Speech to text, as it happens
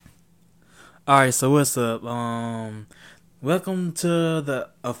Alright, so what's up? Welcome to the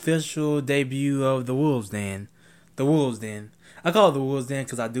official debut of the Wolves Den. The Wolves Den. I call it the Wolves Den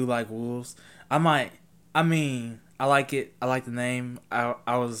because I do like wolves. I like it. I like the name.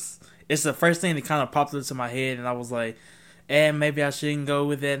 It's the first thing that kind of popped into my head, and I was like, maybe I shouldn't go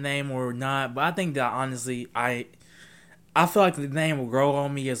with that name or not. But I think that honestly, I feel like the name will grow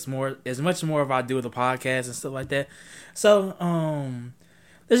on me as much more if I do the podcast and stuff like that. So,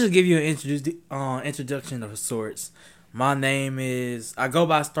 let's just give you an introduction of sorts. My name I go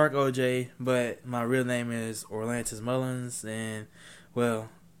by Stark OJ, but my real name is Orlantis Mullins, and, well,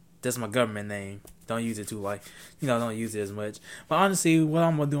 that's my government name. Don't use it don't use it as much. But honestly, what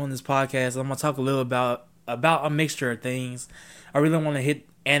I'm going to do on this podcast, I'm going to talk a little about a mixture of things. I really want to hit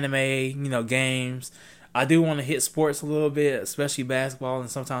anime, games. I do want to hit sports a little bit, especially basketball and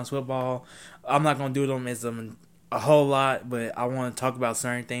sometimes football. I'm not going to do them as a whole lot, but I want to talk about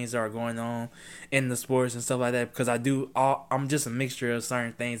certain things that are going on in the sports and stuff like that because I'm just a mixture of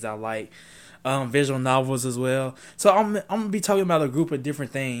certain things I like. Visual novels as well. So I'm gonna be talking about a group of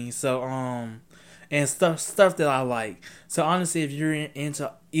different things. So and stuff that I like. So honestly, if you're into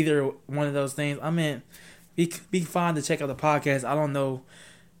either one of those things, be fine to check out the podcast. I don't know.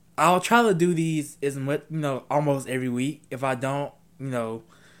 I'll try to do these as much, almost every week. If I don't,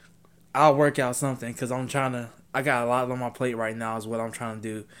 I'll work out something because I got a lot on my plate right now is what I'm trying to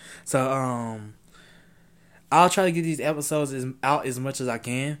do. So, I'll try to get these episodes out as much as I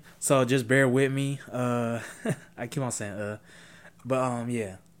can. So just bear with me. I keep on saying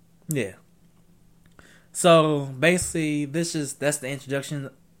yeah. Yeah. So basically that's the introduction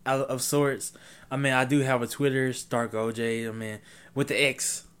of sorts. I do have a Twitter, Stark OJ, with the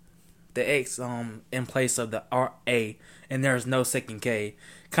X in place of the RA, and there's no second K.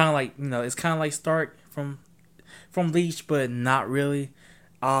 Kinda like it's kinda like Stark from Bleach, but not really.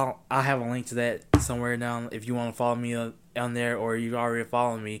 I have a link to that somewhere down if you want to follow me on there, or you already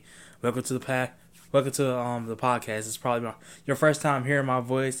follow me. Welcome to the podcast. It's probably your first time hearing my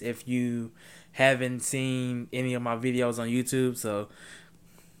voice if you haven't seen any of my videos on YouTube. So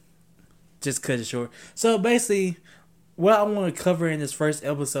just cut it short. So basically, what I want to cover in this first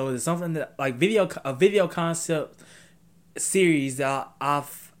episode is something that a video concept series that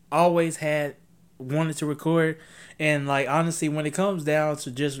I've always wanted to record. And honestly, when it comes down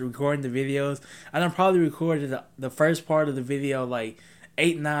to just recording the videos, I done probably recorded the first part of the video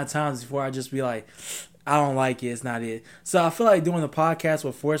 8-9 times before I just be like, I don't like it, it's not it. So I feel like doing the podcast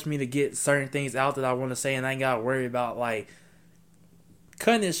will force me to get certain things out that I want to say, and I ain't gotta worry about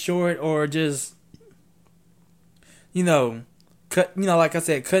cutting it short or just like I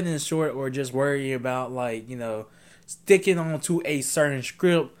said, cutting it short or just worry about sticking on to a certain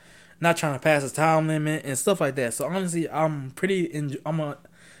script, not trying to pass a time limit and stuff like that. So honestly, I'm gonna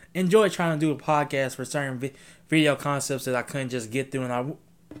enjoy trying to do a podcast for certain video concepts that I couldn't just get through. And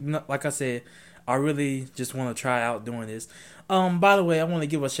like I said, I really just want to try out doing this. By the way, I want to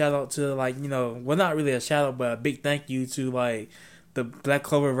give a shout out to well, not really a shout out, but a big thank you to the Black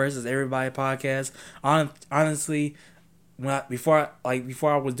Clover versus Everybody podcast. Honestly, before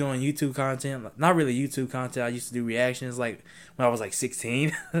I was doing YouTube content, not really YouTube content, I used to do reactions when I was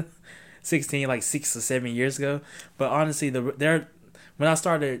 16. 16, 6 or 7 years ago. But honestly, when I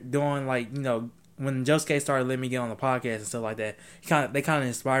started doing when Josuke started letting me get on the podcast and stuff like that, they kind of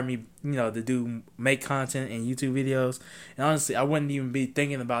inspired me, to make content and YouTube videos. And honestly, I wouldn't even be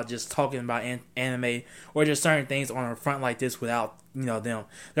thinking about just talking about anime or just certain things on a front like this without them.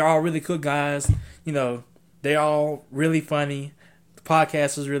 They're all really cool guys. They're all really funny. The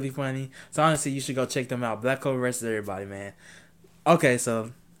podcast was really funny. So honestly, you should go check them out. Black Clover versus Everybody, man. Okay,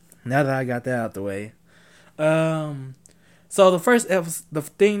 so now that I got that out the way, so the first like I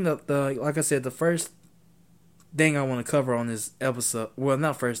said, the first thing I want to cover on this episode, well,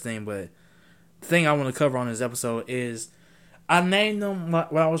 not first thing, but the thing I want to cover on this episode is I named them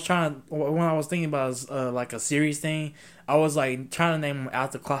when I was thinking about a series thing. I was trying to name them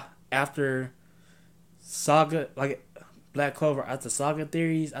after Saga, Black Clover after Saga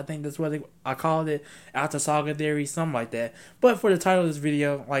Theories. I think that's what I called it, after Saga Theories, something like that. But for the title of this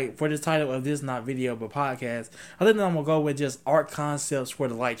video, for the title of this not video but podcast, I think I'm gonna go with just art concepts for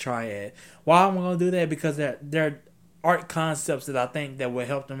the Light Triad. Why am I gonna do that? Because they're art concepts that I think that will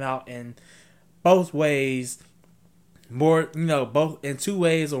help them out in both ways, both in 2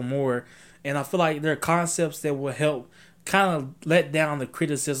 ways or more. And I feel like they're concepts that will help kind of let down the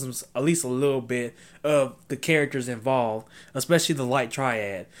criticisms at least a little bit of the characters involved, especially the Light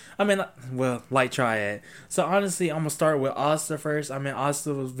Triad. Light Triad. So honestly, I'm gonna start with Asta first.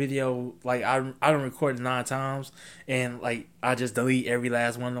 Asta's video, like I don't record it 9 times, and like I just delete every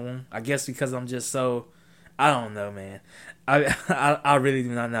last one of them. I guess because I'm just so, I don't know, man. I really do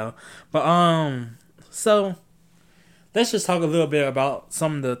not know. But so let's just talk a little bit about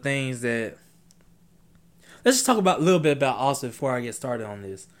some of the things that. Let's just talk about a little bit about Asta before I get started on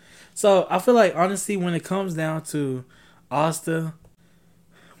this. So I feel like honestly, when it comes down to Asta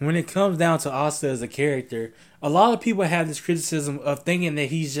as a character, a lot of people have this criticism of thinking that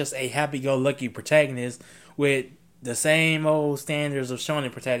he's just a happy-go-lucky protagonist with the same old standards of showing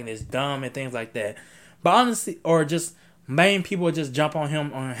the protagonist dumb and things like that. But honestly, or just main people just jump on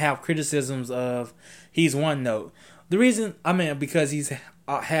him and have criticisms of he's one note. The reason, because he's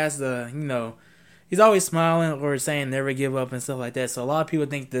has the, he's always smiling or saying never give up and stuff like that. So a lot of people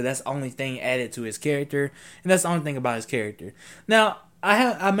think that that's the only thing added to his character, and that's the only thing about his character. Now,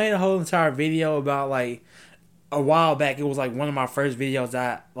 I made a whole entire video about, like, a while back. It was like one of my first videos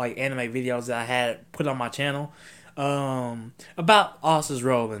anime videos that I had put on my channel, about Asta's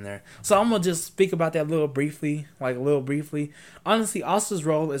role in there. So I'm gonna just speak about that a little briefly. Honestly, Asta's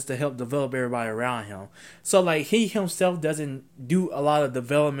role is to help develop everybody around him. So like he himself doesn't do a lot of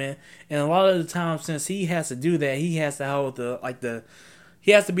development, and a lot of the time, since he has to do that, he has to hold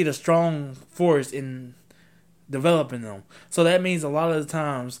he has to be the strong force in developing them. So that means a lot of the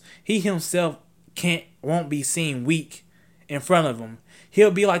times he himself won't be seen weak in front of him. He'll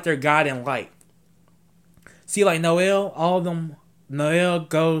be like their guiding light. See, like Noelle, all of them, Noelle,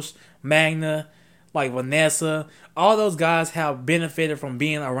 Ghost, Magna, like Vanessa, all those guys have benefited from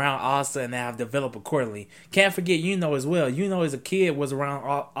being around Asta and have developed accordingly. Can't forget YUno as well. YUno as a kid was around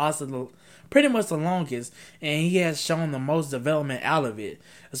Asta pretty much the longest, and he has shown the most development out of it,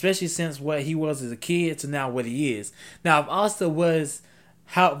 especially since what he was as a kid to now what he is. Now, if Asta was,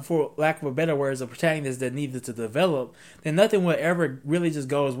 for lack of a better words, a protagonist that needed to develop, then nothing would ever really just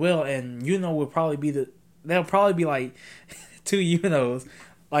go as well, and YUno would probably be they'll probably be like 2 YUNOs,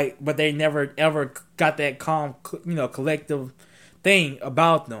 like, but they never ever got that calm, collective thing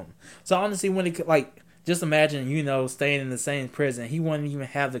about them. So honestly, just imagine YUno staying in the same prison. He wouldn't even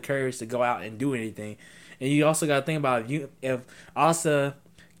have the courage to go out and do anything. And you also got to think about if Asta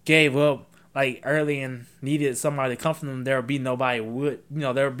gave up like early and needed somebody to comfort them, there would be nobody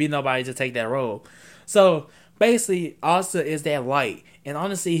to take that role. So basically, Asta is that light, and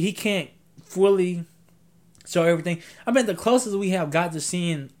honestly, he can't fully show everything. The closest we have got to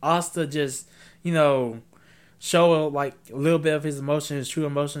seeing Asta just, show like a little bit of his emotions, his true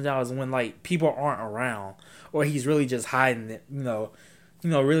emotions out, is when like people aren't around, or he's really just hiding it,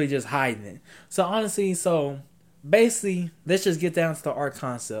 really just hiding it. So honestly, basically, let's just get down to the arc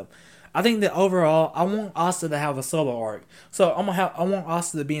concept. I think that overall, I want Asta to have a solo arc. So I want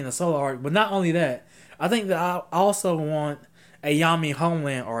Asta to be in a solo arc, but not only that, I think that I also want a Yami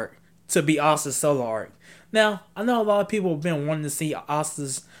Homeland arc to be Asta's solo arc. Now, I know a lot of people have been wanting to see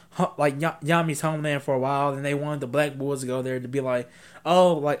Asta's, like, Yami's homeland for a while, and they wanted the Black Bulls to go there to be like,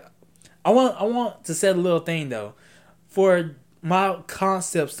 oh, like, I want to set a little thing, though. For my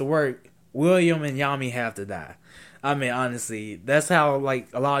concepts to work, William and Yami have to die. Honestly, that's how, like,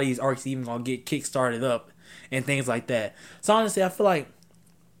 a lot of these arcs even gonna get kick-started up and things like that. So, honestly, I feel like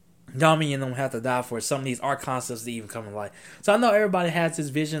Yami and them have to die for some of these arc concepts to even come to life. So I know everybody has this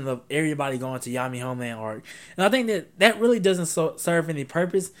vision of everybody going to Yami Homeland arc, and I think that really doesn't serve any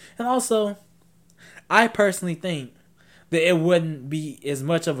purpose. And also, I personally think that it wouldn't be as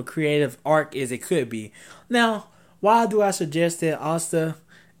much of a creative arc as it could be. Now, why do I suggest that Asta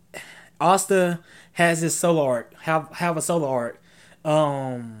has this solo arc, have a solo arc?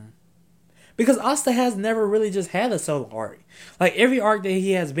 Because Asta has never really just had a solo arc. Like, every arc that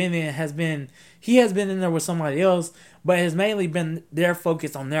he has been in he has been in there with somebody else, but has mainly been their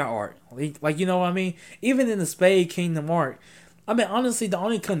focus on their arc. Like, you know what I mean? Even in the Spade Kingdom arc, honestly, the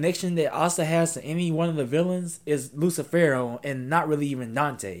only connection that Asta has to any one of the villains is Lucifero, and not really even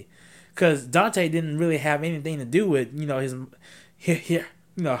Dante. Because Dante didn't really have anything to do with,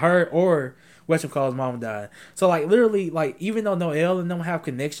 her or whatchamacallit's mom died. So, like, literally, like, even though Noelle and them have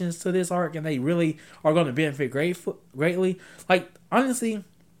connections to this arc and they really are going to benefit greatly, like, honestly,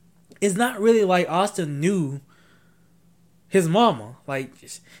 it's not really like Austin knew his mama. Like,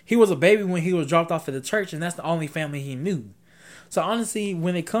 he was a baby when he was dropped off at the church, and that's the only family he knew. So, honestly,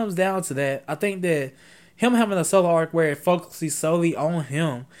 when it comes down to that, I think that him having a solo arc where it focuses solely on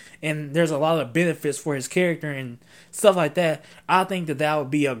him, and there's a lot of benefits for his character and stuff like that. I think that would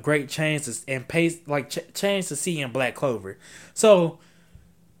be a great change change to see in Black Clover. So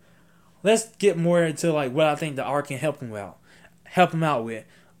let's get more into like what I think the arc can help him out with.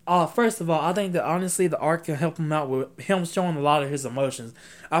 First of all, I think that honestly the arc can help him out with him showing a lot of his emotions.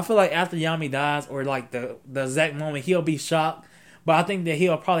 I feel like after Yami dies, or like the exact moment, he'll be shocked, but I think that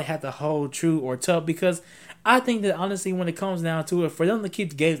he'll probably have to hold true or tough, because I think that honestly when it comes down to it, for them to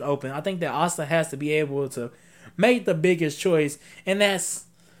keep the gates open, I think that Asta has to be able to make the biggest choice, and that's,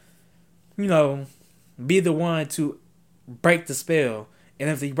 be the one to break the spell. And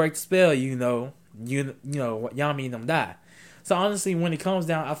if they break the spell, Yami and them die. So honestly, when it comes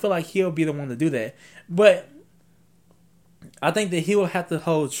down, I feel like he'll be the one to do that. But I think that he will have to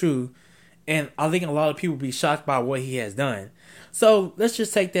hold true, and I think a lot of people will be shocked by what he has done. So let's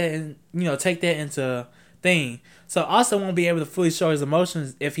just take that into thing. So Asta won't be able to fully show his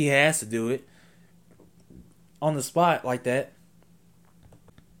emotions if he has to do it on the spot like that.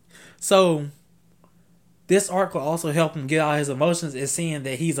 So this arc will also help him get out his emotions, and seeing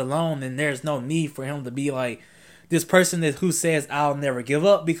that he's alone and there's no need for him to be like this person who says I'll never give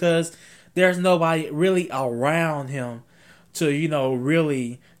up, because there's nobody really around him to,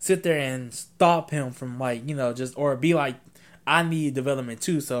 really sit there and stop him from or be like, I need development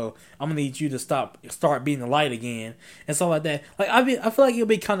too, so I'm gonna need you to start being the light again and stuff like that. Like I feel like it'll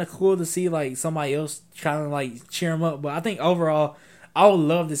be kind of cool to see like somebody else kind of like cheer him up, but I think overall I would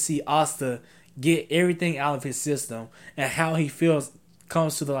love to see Asta get everything out of his system, and how he feels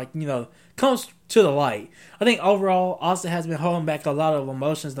comes to the light. I think overall Asta has been holding back a lot of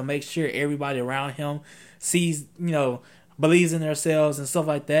emotions to make sure everybody around him sees, believes in themselves and stuff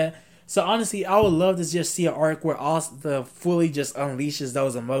like that. So honestly, I would love to just see an arc where Asta fully just unleashes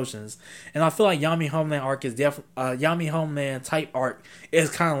those emotions. And I feel like Yami Homeland arc is definitely Yami Homeland type arc is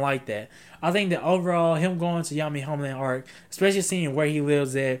kind of like that. I think that overall him going to Yami Homeland arc, especially seeing where he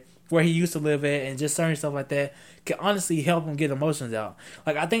lives at, where he used to live at, and just certain stuff like that, can honestly help him get emotions out.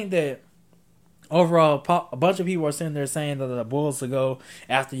 Like I think that overall, a bunch of people are sitting there saying that the Bulls will go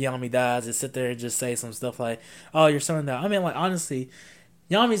after Yami dies and sit there and just say some stuff like, "Oh, your son died." I mean, like honestly,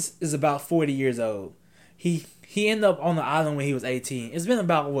 Yami is about 40 years old. He ended up on the island when he was 18. It's been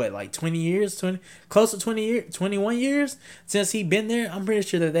about 20 years, close to 20 years, 21 years since he been there. I'm pretty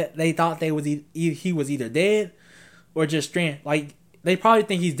sure that they thought he was either dead or just stranded. Like they probably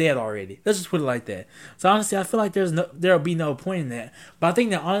think he's dead already. Let's just put it like that. So honestly, I feel like there'll be no point in that. But I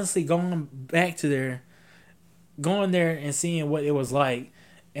think that honestly going there and seeing what it was like,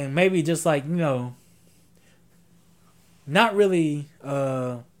 and maybe just like, not really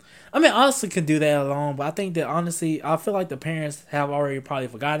I mean, honestly could do that alone, but I think that honestly, I feel like the parents have already probably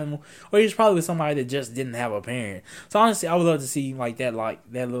forgotten him, or he's probably with somebody that just didn't have a parent. So honestly, I would love to see that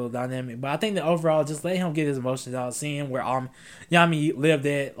little dynamic. But I think that overall, just let him get his emotions out, seeing where Yami lived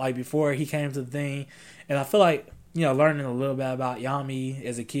at before he came to the thing, and I feel like learning a little bit about Yami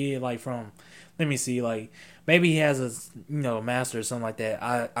as a kid, from let me see, maybe he has a master or something like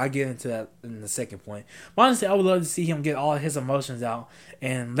that. I get into that in the second point. But honestly, I would love to see him get all his emotions out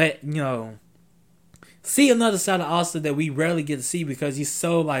and see another side of Asta that we rarely get to see, because he's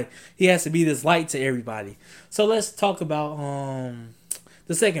so he has to be this light to everybody. So let's talk about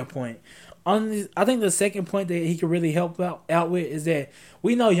the second point. I think the second point that he can really help out with is that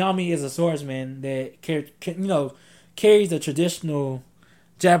we know Yami is a swordsman that carries the traditional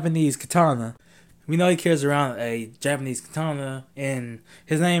Japanese katana. We know he carries around a Japanese katana, and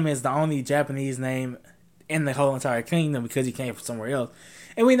his name is the only Japanese name in the whole entire kingdom because he came from somewhere else.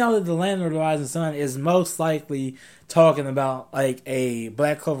 And we know that the Land of the Rising Sun is most likely talking about a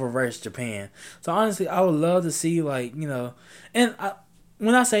Black Clover versus Japan. So honestly, I would love to see when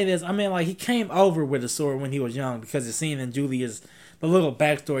I say this, I mean he came over with a sword when he was young, because it's seen in Julia's the little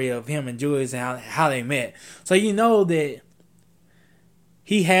backstory of him and Julius and how they met. So that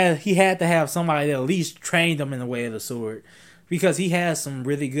he had to have somebody that at least trained him in the way of the sword, because he has some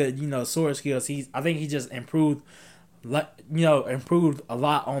really good sword skills. I think he just improved a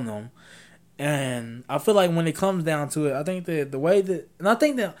lot on them. And I feel like when it comes down to it, I think that the way that, and I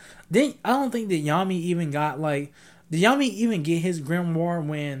don't think that Yami even got did Yami even get his grimoire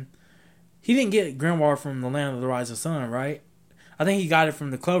when he didn't get grimoire from the Land of the Rising Sun, right? I think he got it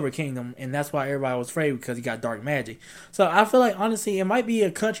from the Clover Kingdom, and that's why everybody was afraid, because he got dark magic. So I feel like honestly, it might be a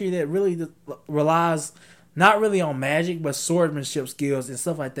country that really relies not really on magic, but swordsmanship skills and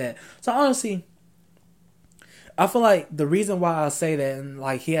stuff like that. So honestly, I feel like the reason why I say that and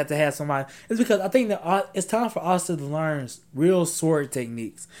like he had to have somebody is because I think that it's time for Asta to learn real sword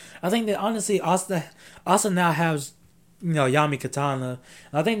techniques. I think that honestly, Asta now has Yami Katana.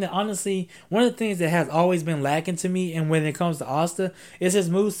 And I think that honestly, one of the things that has always been lacking to me, and when it comes to Asta, is his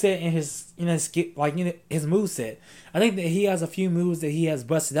moveset and his his moveset. I think that he has a few moves that he has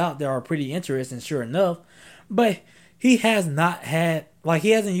busted out that are pretty interesting, sure enough, but he has not had he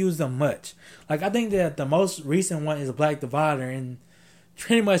hasn't used them much. Like I think that the most recent one is a Black Divider, and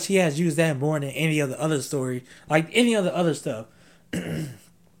pretty much he has used that more than any of the other story, like any of the other stuff.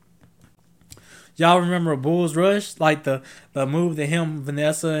 Y'all remember Bull's Rush? Like the move that him,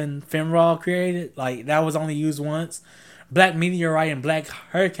 Vanessa, and Femral created? Like, that was only used once. Black Meteorite and Black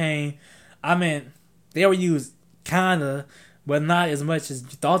Hurricane, I mean, they were used kinda, but not as much as you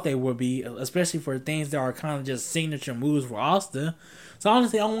thought they would be, especially for things that are kind of just signature moves for Asta. So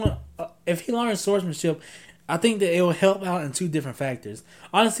honestly, I want if he learns swordsmanship, I think that it will help out in two different factors.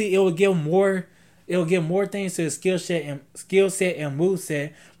 Honestly, it will give more things to his skill set and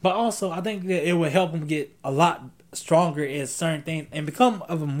moveset, but also I think that it will help him get a lot stronger at certain things and become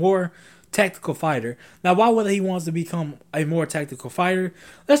of a more tactical fighter. Now, why would he want to become a more tactical fighter?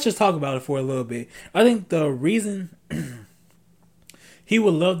 Let's just talk about it for a little bit. I think the reason he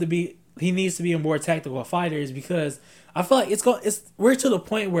needs to be a more tactical fighter is because I feel like we're to the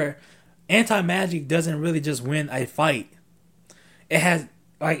point where anti-magic doesn't really just win a fight.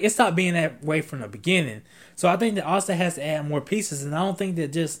 It stopped being that way from the beginning. So I think that Asta has to add more pieces, and I don't think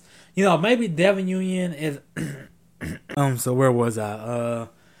that just maybe Devon Union is so where was I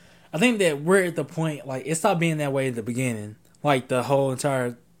think that we're at the point it stopped being that way at the beginning. Like the whole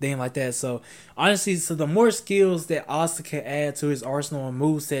entire thing like that. So honestly, the more skills that Asta can add to his arsenal and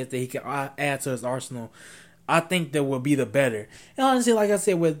movesets that he can add to his arsenal, I think that will be the better. And honestly, like I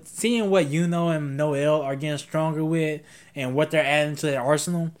said, with seeing what YUno and Noelle are getting stronger with and what they're adding to their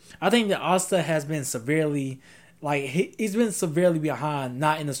arsenal, I think that Asta has been severely, he's been severely behind,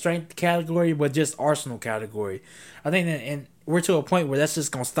 not in the strength category, but just arsenal category. I think that, and we're to a point where that's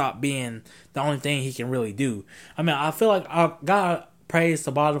just going to stop being the only thing he can really do. I mean, I feel like I gotta praise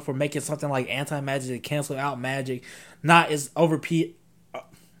Tabata for making something like anti-magic to cancel out magic, not as overpowered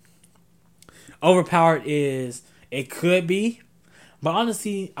is it could be, but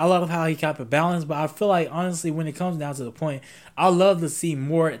honestly, I love how he kept it balanced. But I feel like honestly, when it comes down to the point, I love to see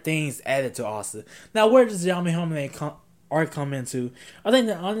more things added to Asta. Now, where does Yami Homine Arc come into? I think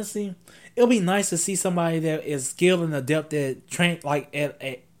that honestly, it'll be nice to see somebody that is skilled and adept at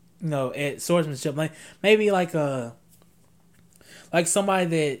at swordsmanship, maybe somebody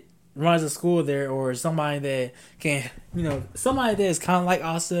that runs a school there, or somebody that can, somebody that is kind of like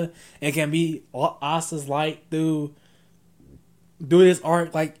Asta and can be Asta's light through this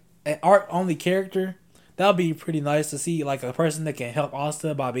arc, like an arc only character. That would be pretty nice to see, like a person that can help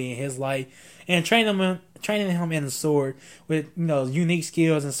Asta by being his light and training him in the sword with unique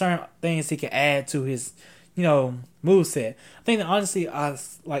skills and certain things he can add to his moveset. I think that honestly,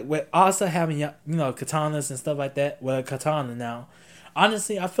 with Asta having katanas and stuff like that, well, katana now.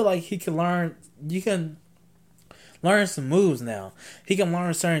 Honestly, I feel like you can learn some moves now. He can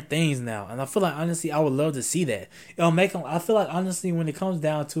learn certain things now. And I feel like, honestly, I would love to see that. It'll make him, I feel like, honestly, when it comes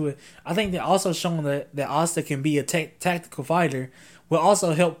down to it, I think they're also showing that Asta can be a tactical fighter will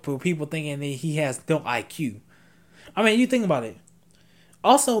also help for people thinking that he has no IQ. I mean, you think about it.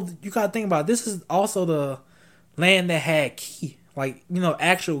 Also, you got to think about it. This is also the land that had ki.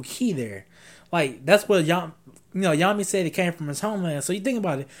 Actual ki there. That's what Yami said it came from his homeland. So you think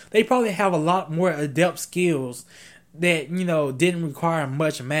about it, they probably have a lot more adept skills that didn't require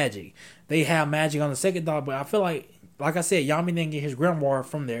much magic. They have magic on the second dog, but I feel like I said, Yami didn't get his grimoire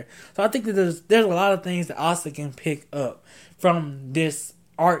from there. So I think that there's a lot of things that Asta can pick up from this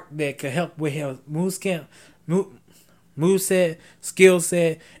art that could help with his moveset, skill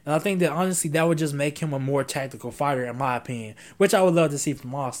set, and I think that honestly that would just make him a more tactical fighter, in my opinion, which I would love to see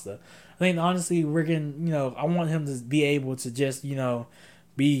from Asta. I think honestly we're getting, I want him to be able to just,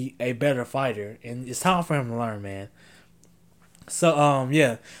 be a better fighter, and it's time for him to learn, man. So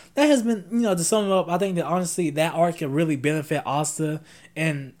yeah, that has been, to sum it up, I think that honestly that arc can really benefit Asta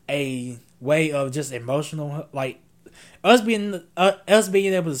in a way of just emotional, us being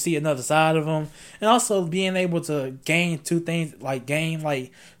able to see another side of him, and also being able to gain two things,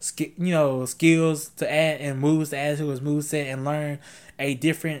 skills to add and moves to add to his moveset, and learn a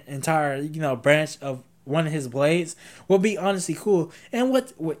different entire branch of one of his blades will be honestly cool. And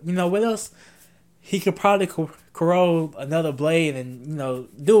what else? He could probably corrode another blade and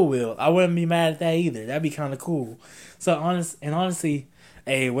dual wield. I wouldn't be mad at that either. That'd be kind of cool. So honestly,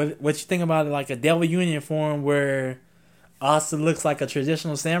 Hey, what you think about it? Like a Devil uniform where Asta looks like a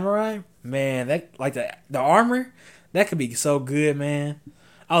traditional samurai? Man, that like the armor that could be so good, man.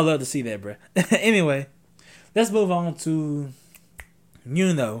 I would love to see that, bro. Anyway, let's move on to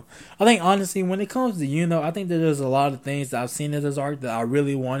YUno. I think honestly, when it comes to YUno, I think that there's a lot of things that I've seen in this arc that I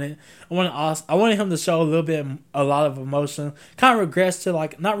really wanted. I wanted him to show a lot of emotion, kind of regress to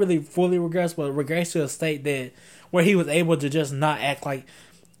like not really fully regress, but regress to a state that where he was able to just not act like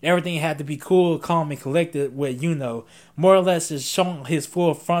everything had to be cool, calm, and collected with YUno. More or less, is showing his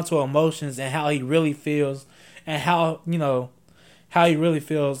full frontal emotions and how he really feels, and how he really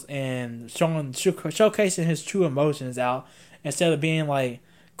feels, and showcasing his true emotions out instead of being like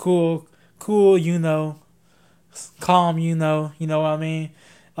cool, calm, you know what I mean?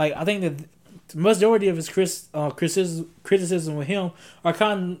 Like I think that the majority of his criticism with him are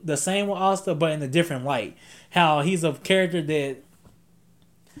kind of the same with Asta, but in a different light. How he's a character that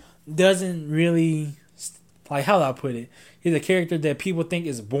doesn't really, like, how do I put it? He's a character that people think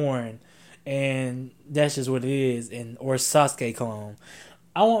is boring, and that's just what it is, or Sasuke clone.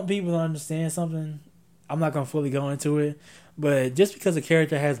 I want people to understand something. I'm not gonna fully go into it, but just because a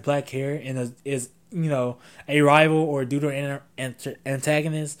character has black hair and is a rival or deuter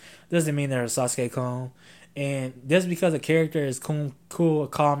antagonist doesn't mean they're a Sasuke clone. And just because a character is cool,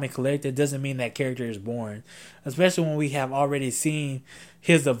 calm, and collected doesn't mean that character is boring. Especially when we have already seen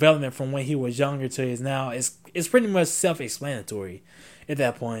his development from when he was younger to his now. It's pretty much self-explanatory at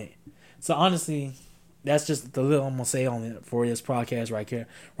that point. So honestly, that's just the little I'm gonna say on it for this podcast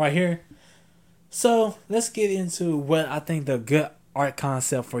right here. So let's get into what I think the good art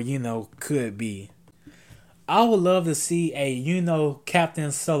concept for YUno could be. I would love to see a YUno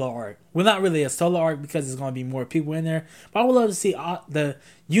captain solo arc. Well, not really a solo arc because there's going to be more people in there. But I would love to see the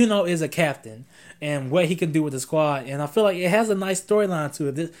YUno is a captain and what he can do with the squad. And I feel like it has a nice storyline to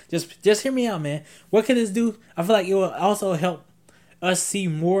it. Just hear me out, man. What can this do? I feel like it will also help us see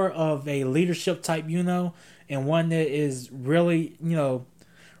more of a leadership type YUno, and one that is really,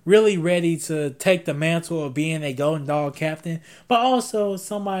 really ready to take the mantle of being a Golden Dog captain. But also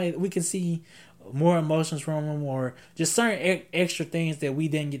somebody we can see more emotions from him, or just certain extra things that we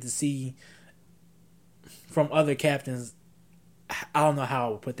didn't get to see from other captains. I don't know how I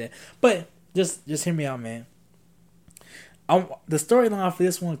would put that, but just hear me out, man. The storyline for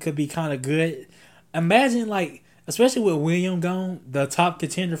this one could be kind of good. Imagine, like, especially with William gone, the top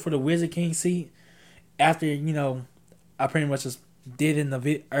contender for the Wizard King seat, after I pretty much just did in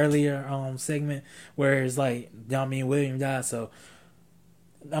the earlier segment where it's like William died. So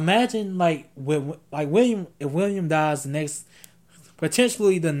imagine if William dies,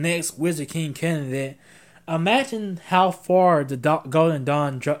 potentially the next Wizard King candidate. Imagine how far the Golden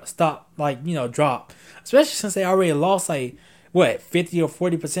Dawn drop, especially since they already lost 50 or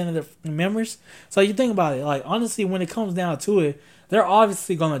 40% of the members. So you think about it, like, honestly, when it comes down to it, they're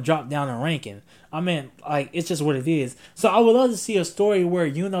obviously gonna drop down in ranking. I mean, like, it's just what it is. So I would love to see a story where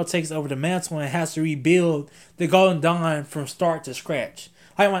YUno takes over the mantle and has to rebuild the Golden Dawn from start to scratch.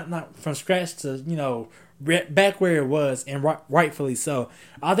 Like, not from scratch to, back where it was, and rightfully so.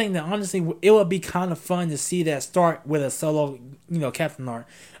 I think that honestly, it would be kind of fun to see that start with a solo, captain art.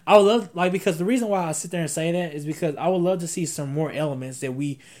 I would love, because the reason why I sit there and say that is because I would love to see some more elements that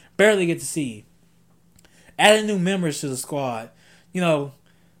we barely get to see. Adding new members to the squad, the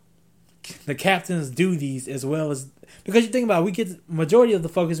captain's duties, as well as, because you think about it, we get majority of the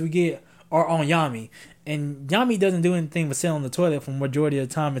focus we get are on Yami, and Yami doesn't do anything but sit on the toilet for majority of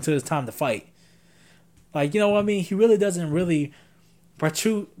the time until it's time to fight. Like, you know what I mean? He really doesn't really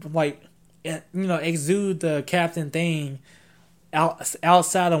protrude, exude the captain thing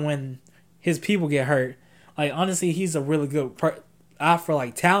outside of when his people get hurt. Like, honestly, he's a really good eye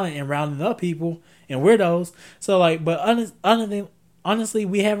for talent and rounding up people and weirdos. So but honestly,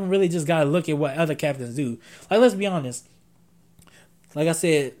 we haven't really just got to look at what other captains do. Like, let's be honest. Like I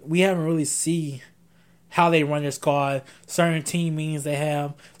said, we haven't really see how they run their squad, certain team meetings they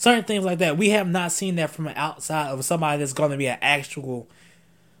have, certain things like that. We have not seen that from an outside of somebody that's going to be an actual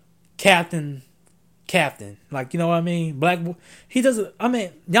captain. Like, you know what I mean? Yami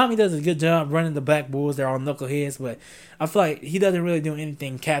does a good job running the Black Bulls. They're all knuckleheads, but I feel like he doesn't really do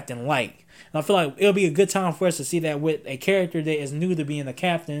anything captain-like. And I feel like it'll be a good time for us to see that with a character that is new to being a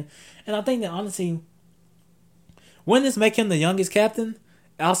captain. And I think that, honestly, wouldn't this make him the youngest captain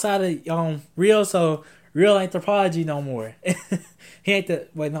outside of Rio? So Real ain't the prodigy no more. He ain't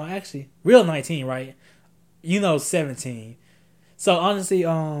Real 19, right? 17. So honestly,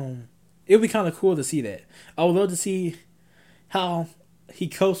 it would be kind of cool to see that. I would love to see how he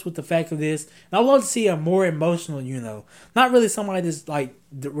copes with the fact of this. And I would love to see a more emotional Yuno. Not really somebody that's like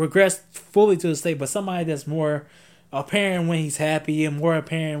regressed fully to the state, but somebody that's more apparent when he's happy and more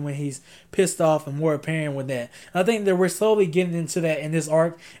apparent when he's pissed off and more apparent with that. And I think that we're slowly getting into that in this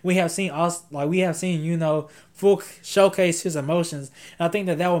arc. We have seen Yuno full showcase his emotions. And I think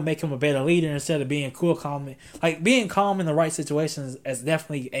that will make him a better leader instead of being cool, calm. Like being calm in the right situations is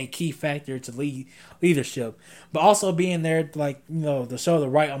definitely a key factor to leadership. But also being there, to show the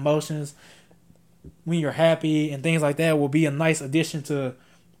right emotions when you're happy and things like that will be a nice addition to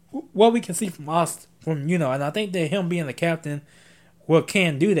what we can see from Yuno. And I think that him being the captain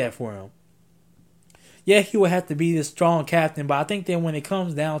can do that for him. Yeah, he would have to be this strong captain, but I think that when it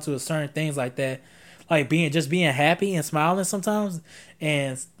comes down to certain things like that, like being happy and smiling sometimes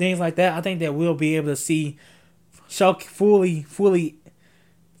and things like that, I think that we'll be able to fully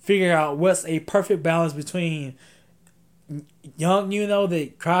figure out what's a perfect balance between young Yuno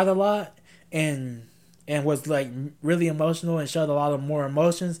that cried a lot and was like really emotional and showed a lot of more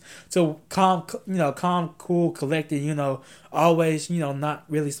emotions. So calm, cool, collected, always, not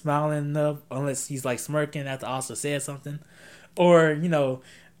really smiling enough unless he's like smirking after Asta said something. Or,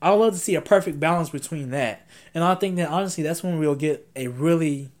 I would love to see a perfect balance between that. And I think that honestly that's when we'll get a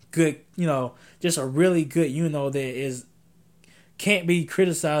really good, just a really good that can't be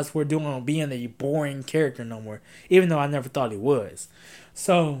criticized for being a boring character no more. Even though I never thought he was.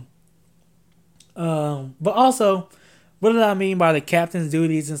 So but also, what did I mean by the captain's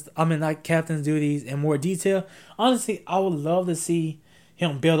duties? Not captain's duties in more detail. Honestly, I would love to see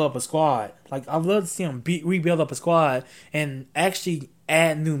him build up a squad. Like, I'd love to see him rebuild up a squad and actually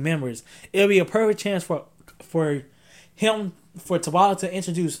add new members. It'll be a perfect chance for Tabata to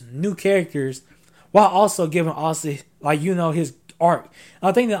introduce new characters while also giving Asta, his arc. And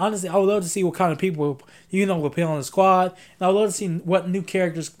I think that honestly, I would love to see what kind of people will put on the squad. And I would love to see what new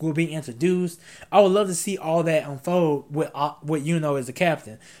characters will be introduced. I would love to see all that unfold with Yuno as the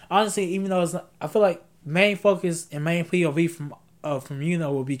captain. Honestly, even though I feel like main focus and main POV from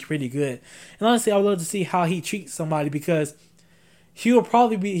Yuno will be pretty good. And honestly, I would love to see how he treats somebody because he's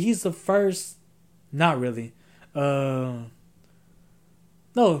the first. Not really. No.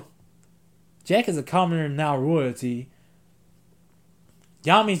 Jack is a commoner, now royalty.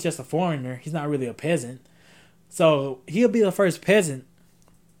 Yami's just a foreigner. He's not really a peasant. So he'll be the first peasant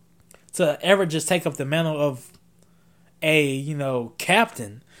to ever just take up the mantle of a,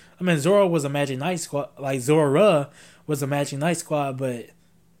 captain. I mean, Zora was a Magic Knight squad. Zora was a Magic Knight squad, but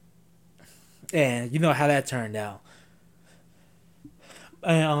you know how that turned out.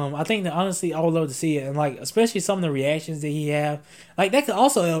 And I think that honestly, I would love to see it, and especially some of the reactions that he have, that could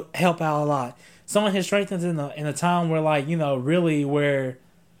also help out a lot. Some of his strengths in a time where really where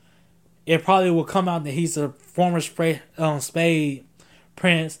it probably will come out that he's a former spade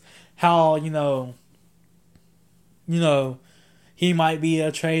prince. How he might be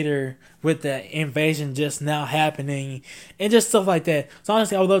a traitor with the invasion just now happening and just stuff like that. So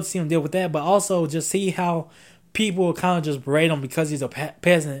honestly, I would love to see him deal with that, but also just see how people kind of just berate him because he's a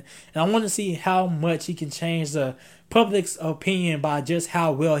peasant. And I want to see how much he can change the public's opinion by just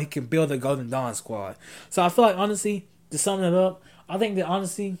how well he can build a Golden Dawn squad. So I feel like, honestly, to sum it up, I think that,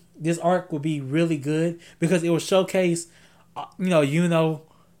 honestly, this arc will be really good because it will showcase, Yuno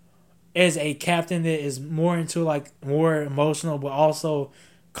as a captain that is more into, more emotional, but also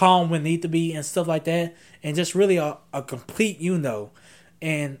calm when need to be and stuff like that. And just really a complete Yuno.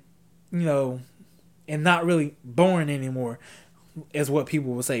 And, and not really boring anymore, is what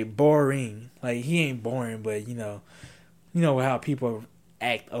people will say. Boring. He ain't boring, but you know how people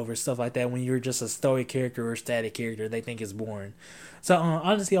act over stuff like that when you're just a stoic character or a static character. They think it's boring. So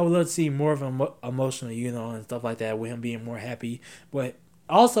honestly, I would love to see more of an emotional, and stuff like that with him being more happy. But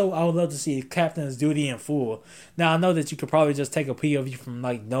also, I would love to see Captain's duty in full. Now I know that you could probably just take a POV from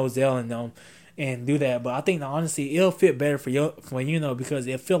Noelle and them and do that, but I think that honestly it'll fit better for Yuno because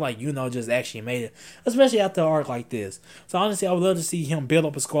it feel like Yuno just actually made it, especially after an arc like this. So honestly, I would love to see him build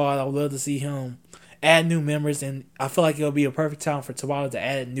up a squad. I would love to see him add new members, and I feel like it'll be a perfect time for Tabata to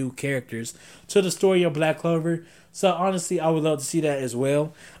add new characters to the story of Black Clover. So honestly, I would love to see that as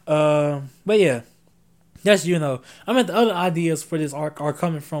well. But yeah, that's Yuno. I mean, the other ideas for this arc are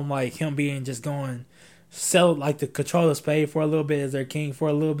coming from him being just going sell the controller spade for a little bit as their king for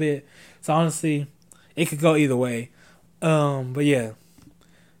a little bit. So honestly, it could go either way. But yeah,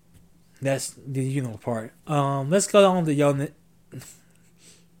 that's the part. Let's go on to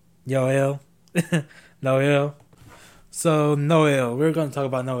Noelle. So Noelle, we're gonna talk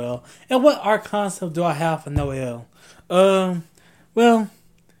about Noelle and what art concept do I have for Noelle? Well,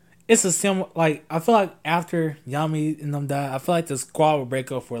 it's a similar, like, I feel like after Yami and them die, I feel like the squad will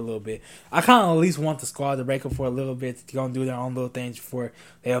break up for a little bit. I kind of at least want the squad to break up for a little bit to go and do their own little things before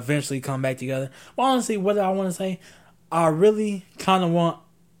they eventually come back together. But honestly, what do I want to say? I really kind of want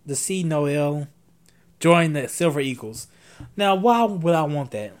to see Noelle join the Silver Eagles. Now, why would I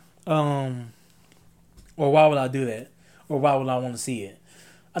want that? Or why would I do that? Or why would I want to see it?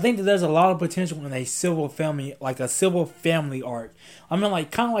 I think that there's a lot of potential in a civil family, like a civil family arc. I mean,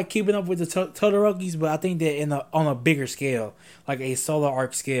 like kind of like keeping up with the Todorokis, but I think that on a bigger scale, like a solo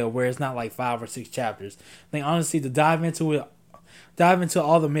arc scale, where it's not like 5 or 6 chapters. I think honestly to dive into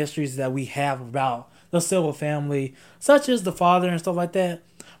all the mysteries that we have about the civil family, such as the father and stuff like that.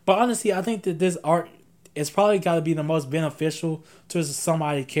 But honestly, I think that this arc is probably got to be the most beneficial to some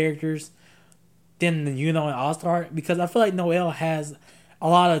of the characters than the YUno and Asta arc, because I feel like Noelle has a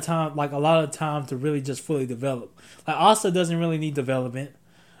lot of time to really just fully develop. Like Asta doesn't really need development.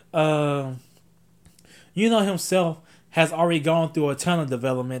 YUno himself has already gone through a ton of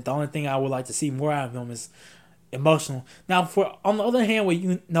development. The only thing I would like to see more out of him is emotional. Now, on the other hand,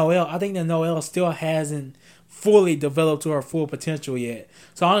 with Noelle, I think that Noelle still hasn't fully developed to her full potential yet.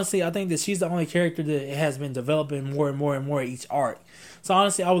 So honestly, I think that she's the only character that has been developing more and more and more each arc. So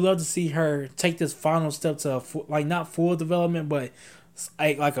honestly, I would love to see her take this final step to not full development, but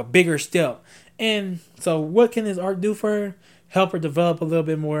like a bigger step. And so what can this arc do for her? Help her develop a little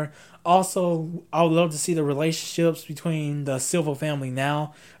bit more. Also, I would love to see the relationships between the Silver family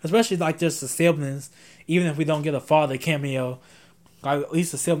now, especially like just the siblings, even if we don't get a father cameo, like at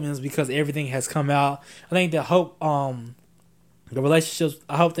least the siblings, because everything has come out. I think that the relationships,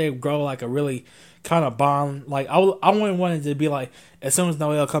 I hope they grow like a really kind of bond. Like I wouldn't want it to be like as soon as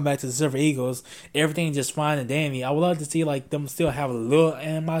Noelle come back to the Silver Eagles, everything just fine and dandy. I would love to see like them still have a little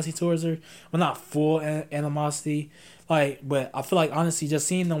animosity towards her, but not full animosity. Like, but I feel like honestly, just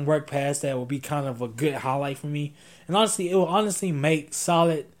seeing them work past that would be kind of a good highlight for me. And honestly, it will honestly make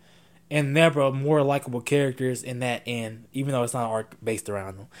Solid and Nebra more likable characters in that end, even though it's not an arc based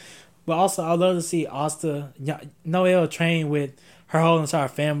around them. But also, I'd love to see Asta, Noelle train with her whole entire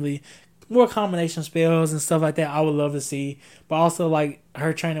family. More combination spells and stuff like that I would love to see. But also, like,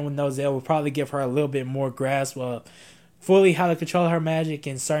 her training with Noelle will probably give her a little bit more grasp of fully how to control her magic,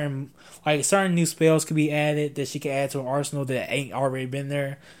 and certain new spells could be added that she can add to her arsenal that ain't already been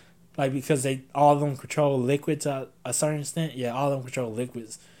there. Like, because all of them control liquids to a certain extent. Yeah, all of them control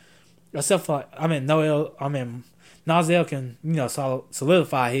liquids. Except for, Noelle can,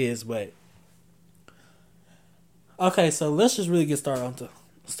 solidify his, but okay, so let's just really get started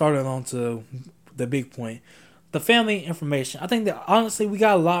onto the big point. The family information. I think that honestly we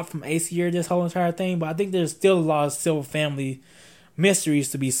got a lot from Aesir this whole entire thing, but I think there's still a lot of Silver family mysteries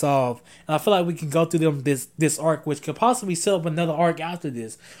to be solved. And I feel like we can go through them this arc, which could possibly set up another arc after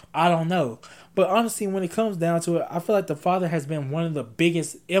this. I don't know. But honestly, when it comes down to it, I feel like the father has been one of the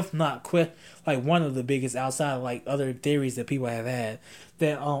biggest, if not one of the biggest outside of like other theories that people have had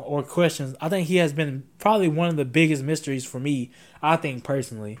or questions. I think he has been probably one of the biggest mysteries for me. I think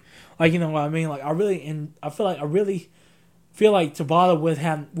personally, like, you know what I mean. Like I really feel like Tabata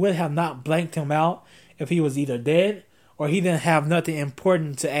would have not blanked him out if he was either dead or he didn't have nothing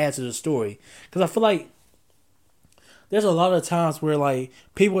important to add to the story. Because I feel like there's a lot of times where like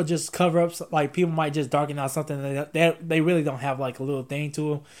people just cover up, like people might just darken out something that they really don't have like a little thing to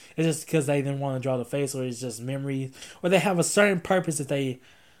them. It's just because they didn't want to draw the face, or it's just memories, or they have a certain purpose that they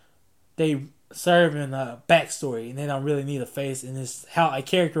serve in a backstory, and they don't really need a face, and it's how a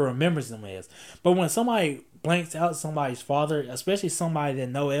character remembers them as. But when somebody blanks out somebody's father, especially somebody that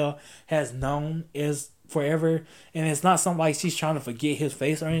Noelle has known is forever, and it's not something like she's trying to forget his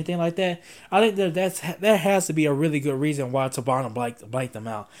face or anything like that, I think that has to be a really good reason why Tabana blanked them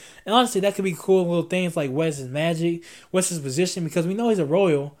out. And honestly, that could be cool little things like what's his magic, what's his position, because we know he's a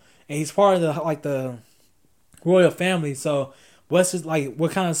royal and he's part of the royal family. So what's his, like,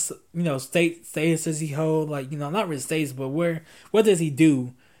 what kind of status does he hold? Like, not really status, but what does he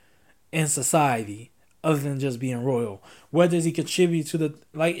do in society other than just being royal? What does he contribute to the,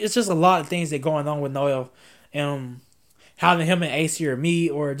 like, it's just a lot of things that going on with Noelle, and how did him and Aesir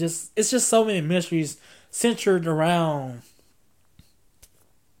meet, or just, it's just so many mysteries centered around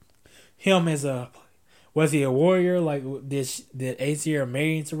him as was he a warrior? Like, did Aesir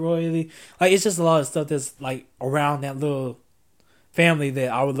marry into royalty? Like, it's just a lot of stuff that's like around that little family that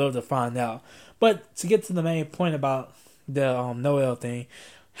I would love to find out. But to get to the main point about the Noelle thing,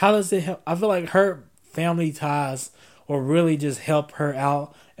 how does it help? I feel like her family ties will really just help her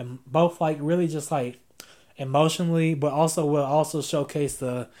out, and both like really just like emotionally, but also will showcase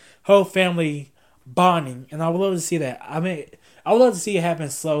the whole family bonding, and I would love to see that. I mean, I would love to see it happen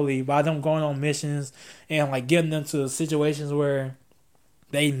slowly by them going on missions and like getting them to situations where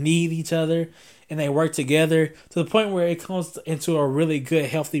they need each other and they work together to the point where it comes into a really good,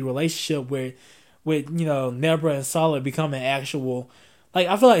 healthy relationship with Nebra and Solid becoming actual. Like,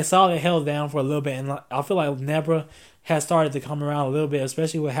 I feel like Solid held down for a little bit, and I feel like Nebra has started to come around a little bit,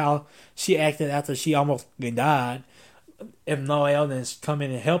 especially with how she acted after she almost died. If Noelle didn't come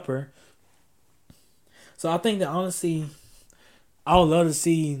in and help her. So I think that honestly, I would love to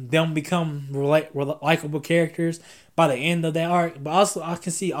see them become likable characters by the end of that arc. But also, I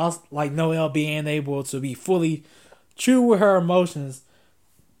can see also like Noelle being able to be fully true with her emotions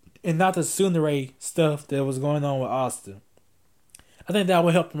and not the tsundere stuff that was going on with Asta. I think that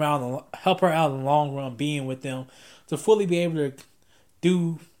would help her out in the long run, being with them to fully be able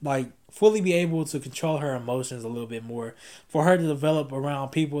to fully be able to control her emotions a little bit more, for her to develop around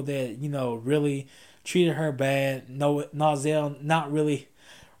people that really treated her bad. Noelle not really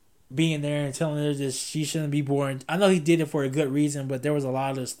being there and telling her that she shouldn't be born. I know he did it for a good reason, but there was a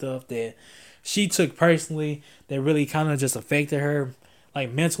lot of stuff that she took personally that really kind of just affected her,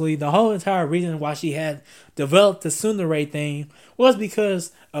 like mentally. The whole entire reason why she had developed the tsundere thing was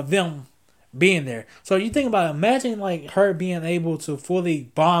because of them being there. So you think about it, imagine like her being able to fully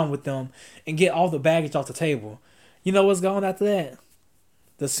bond with them and get all the baggage off the table. You know what's going after that?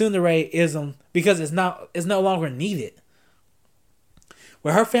 The tsundere-ism, because it's no longer needed.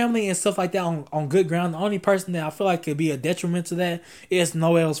 With her family and stuff like that on good ground, the only person that I feel like could be a detriment to that is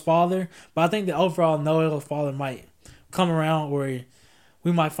Noelle's father. But I think that overall Noelle's father might come around, or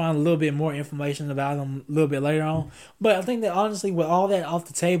we might find a little bit more information about him a little bit later on. But I think that honestly, with all that off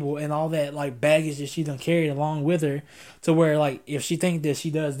the table and all that like baggage that she done carried along with her, to where like if she thinks that she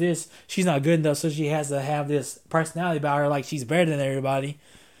does this, she's not good enough, so she has to have this personality about her like she's better than everybody.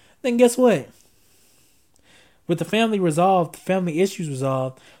 Then guess what? With the family resolved, the family issues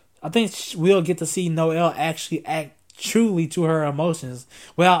resolved, I think we'll get to see Noelle actually act truly to her emotions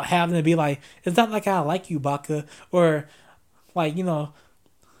without having to be like, it's not like I like you, Baka, or like,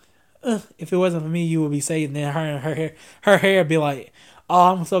 if it wasn't for me, you would be safe. And then her hair would be like,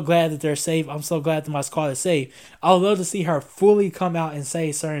 oh, I'm so glad that they're safe. I'm so glad that my squad is safe. I would love to see her fully come out and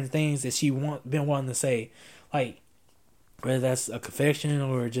say certain things that she been wanting to say, like whether that's a confession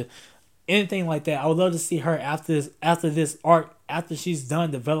or just anything like that. I would love to see her after this arc, after she's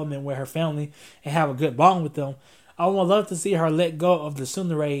done development with her family and have a good bond with them. I would love to see her let go of the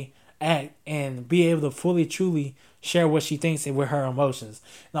tsundere act and be able to fully, truly share what she thinks and with her emotions.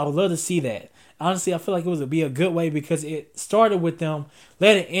 And I would love to see that. Honestly, I feel like it would be a good way because it started with them,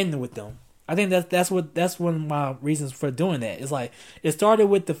 let it end with them. I think that's one of my reasons for doing that. It's like it started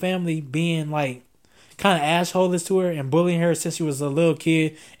with the family being like kind of assholes to her and bullying her since she was a little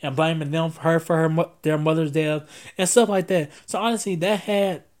kid and blaming them for their mother's death and stuff like that. So honestly,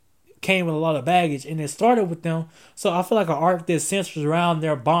 that came with a lot of baggage, and it started with them. So I feel like an arc that centers around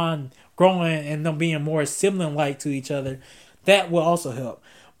their bond growing and them being more sibling-like to each other, that will also help.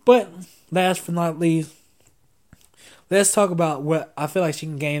 But last but not least, let's talk about what I feel like she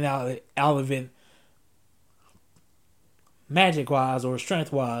can gain out of it magic-wise or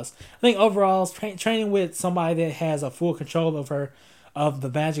strength-wise. I think overall, training with somebody that has a full control of the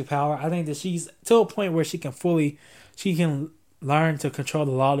magic power, I think that she's to a point where she can learn to control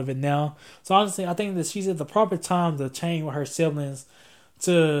a lot of it now. So honestly, I think that she's at the proper time to train with her siblings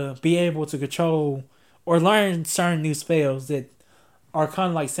to be able to control or learn certain new spells that are kind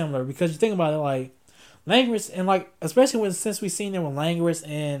of like similar. Because you think about it, like Langris and like especially since we've seen it with Langris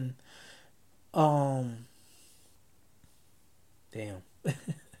and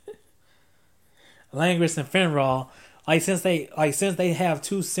Langris and Finral, since they have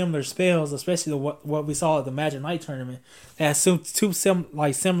two similar spells, especially what we saw at the Magic Night tournament, that has two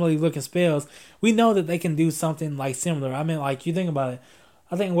similarly looking spells, we know that they can do something like similar. I mean, like you think about it,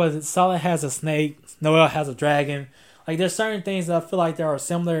 I think Solid has a snake, Noelle has a dragon. Like there's certain things that I feel like there are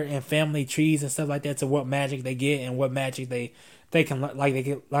similar in family trees and stuff like that to what magic they get and what magic they can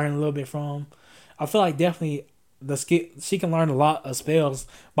learn a little bit from. I feel like definitely she can learn a lot of spells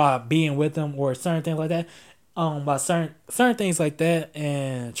by being with them or certain things like that. By certain things like that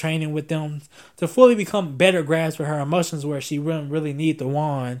and training with them to fully become better grasp with her emotions, where she wouldn't really need the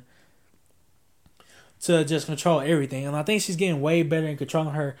wand to just control everything. And I think she's getting way better in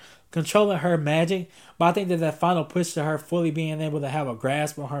controlling her magic. But I think that final push to her fully being able to have a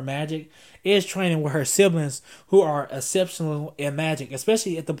grasp on her magic is training with her siblings who are exceptional in magic,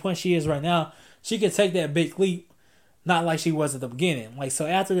 especially at the point she is right now. She could take that big leap not like she was at the beginning. Like, so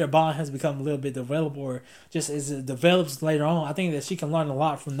after their bond has become a little bit developed, or just as it develops later on, I think that she can learn a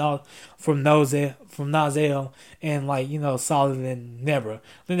lot from Noelle, and like, you know, Solid and Nebra.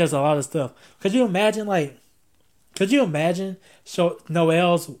 I think there's a lot of stuff. Could you imagine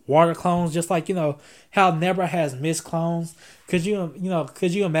Noelle's water clones, just like, you know, how Nebra has mist clones? Could you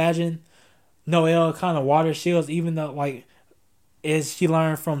imagine Noelle kind of water shields, even though, like, as she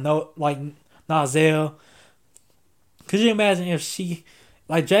learned from Noelle? Could you imagine if she,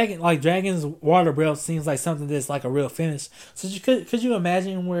 Dragon's water breath seems like something that's like a real finish. So could you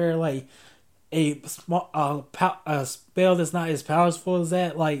imagine where, like, a spell that's not as powerful as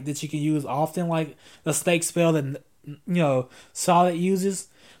that, like, that you can use often, like the snake spell that, you know, Solid uses.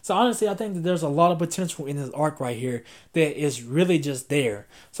 So honestly, I think that there's a lot of potential in this arc right here that is really just there.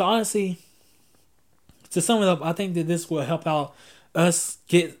 So honestly, to sum it up, I think that this will help out us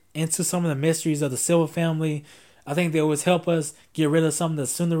get into some of the mysteries of the Silver family. I think that would help us get rid of some of the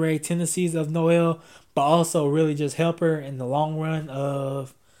tsundere tendencies of Noelle, but also really just help her in the long run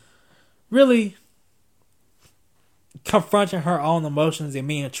of really confronting her own emotions and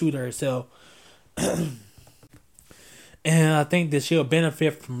being true to herself. And I think that she'll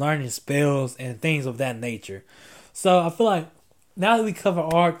benefit from learning spells and things of that nature. So I feel like now that we cover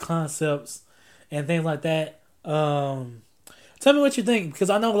art concepts and things like that, tell me what you think,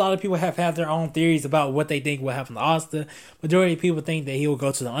 because I know a lot of people have had their own theories about what they think will happen to Asta. Majority of people think that he will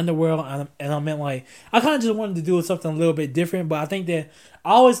go to the underworld, and I meant, like, I kind of just wanted to do something a little bit different, but I think that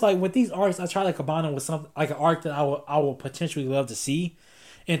I always, like, with these arcs, I try to combine them with something like an arc that I will potentially love to see,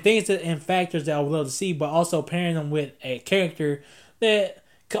 and factors that I would love to see, but also pairing them with a character that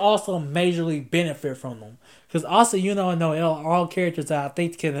could also majorly benefit from them. Because Asta, YUno, and Noelle are all characters that I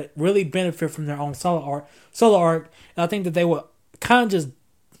think can really benefit from their own solo arc, and I think that they will kind of just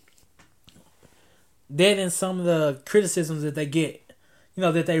dead in some of the criticisms that they get, you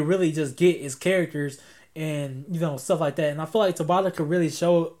know, that they really just get as characters, and, you know, stuff like that. And I feel like Tabata could really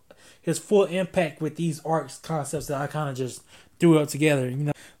show his full impact with these arcs concepts that I kind of just threw up together, you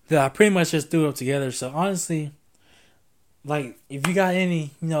know, that I pretty much just threw up together. So honestly, like, if you got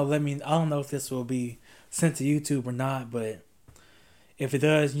any, you know, let me, I don't know if this will be sent to YouTube or not, but if it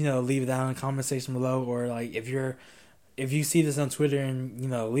does, you know, leave it down in the comment section below, or like if you see this on Twitter, and, you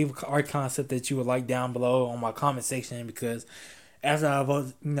know, leave an art concept that you would like down below on my comment section, because after I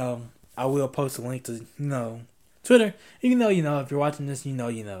vote, you know, I will post a link to, you know, Twitter. Even though, you know, if you're watching this, you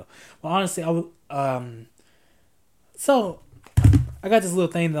know. But honestly, I would, so I got this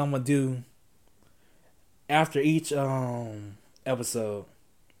little thing that I'm gonna do after each episode.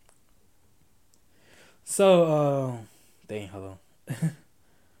 So hold on.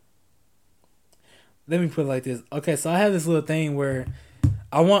 Let me put it like this. Okay, so I have this little thing where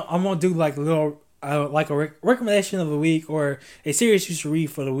I'm gonna do like a little recommendation of the week, or a series you should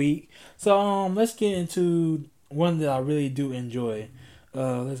read for the week. So let's get into one that I really do enjoy.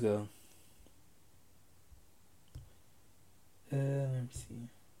 Let's go. Let me see.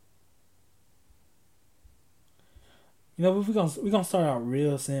 You know, we're gonna start out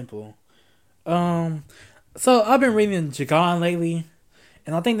real simple. So I've been reading Jagan lately,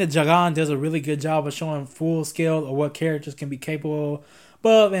 and I think that Jagan does a really good job of showing full scale of what characters can be capable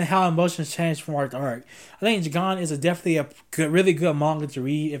of, and how emotions change from arc to arc. I think Jagan is definitely a really good manga to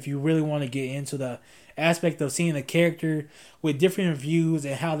read if you really want to get into the aspect of seeing a character with different views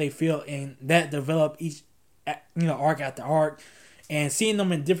and how they feel, and that develop each, you know, arc after arc, and seeing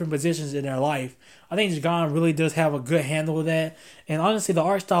them in different positions in their life. I think Jagan really does have a good handle of that, and honestly, the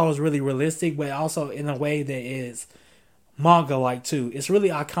art style is really realistic, but also in a way that is manga-like too. It's really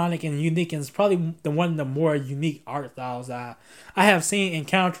iconic and unique, and it's probably one of the more unique art styles I have seen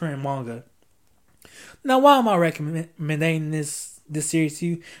encountering manga. Now, why am I recommending this series to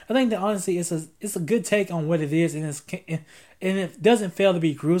you? I think that honestly, it's a good take on what it is, and it doesn't fail to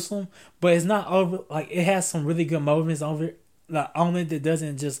be gruesome, but it's not over. Like, it has some really good moments on it that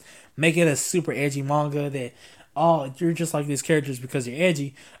doesn't just make it a super edgy manga that, oh, you're just like these characters because you're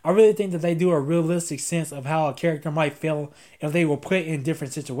edgy. I really think that they do a realistic sense of how a character might feel if they were put in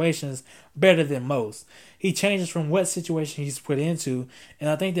different situations better than most. He changes from what situation he's put into, and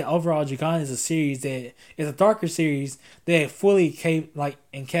I think that overall Jagan is a series that is a darker series that fully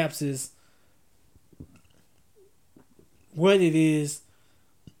encapsulates what it is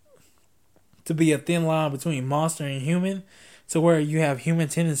to be a thin line between monster and human, to where you have human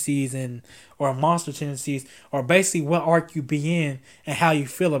tendencies or monster tendencies, or basically what arc you be in and how you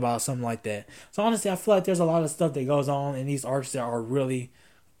feel about something like that. So honestly, I feel like there's a lot of stuff that goes on in these arcs that are really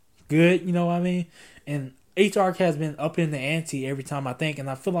good, you know what I mean? And each arc has been up in the ante every time, I think, and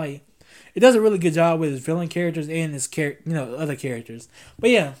I feel like it does a really good job with its villain characters and its other characters. But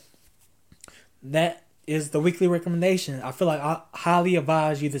yeah, that is the weekly recommendation. I feel like I highly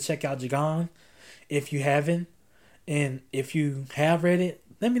advise you to check out Jagan if you haven't, and if you have read it,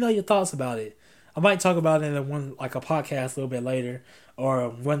 let me know your thoughts about it. I might talk about it in a podcast a little bit later, or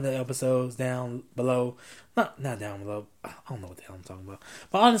one of the episodes down below. Not down below. I don't know what the hell I'm talking about.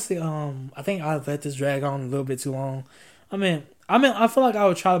 But honestly, I think I've let this drag on a little bit too long. I feel like I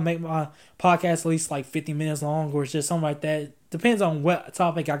would try to make my podcast at least like 50 minutes long, or it's just something like that. Depends on what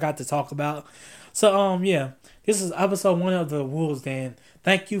topic I got to talk about. So yeah, this is episode 1 of the Wolves Den.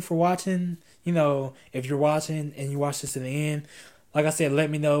 Thank you for watching. If you're watching and you watch this to the end, like I said, let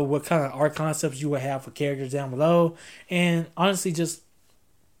me know what kind of art concepts you would have for characters down below. And honestly, just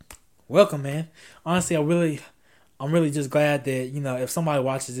welcome, man. Honestly, I'm really just glad that, if somebody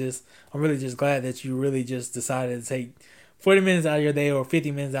watches this, I'm really just glad that you really just decided to take 40 minutes out of your day or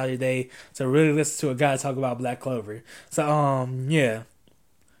 50 minutes out of your day to really listen to a guy talk about Black Clover. So, yeah.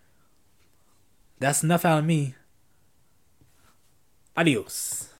 That's enough out of me. Adios.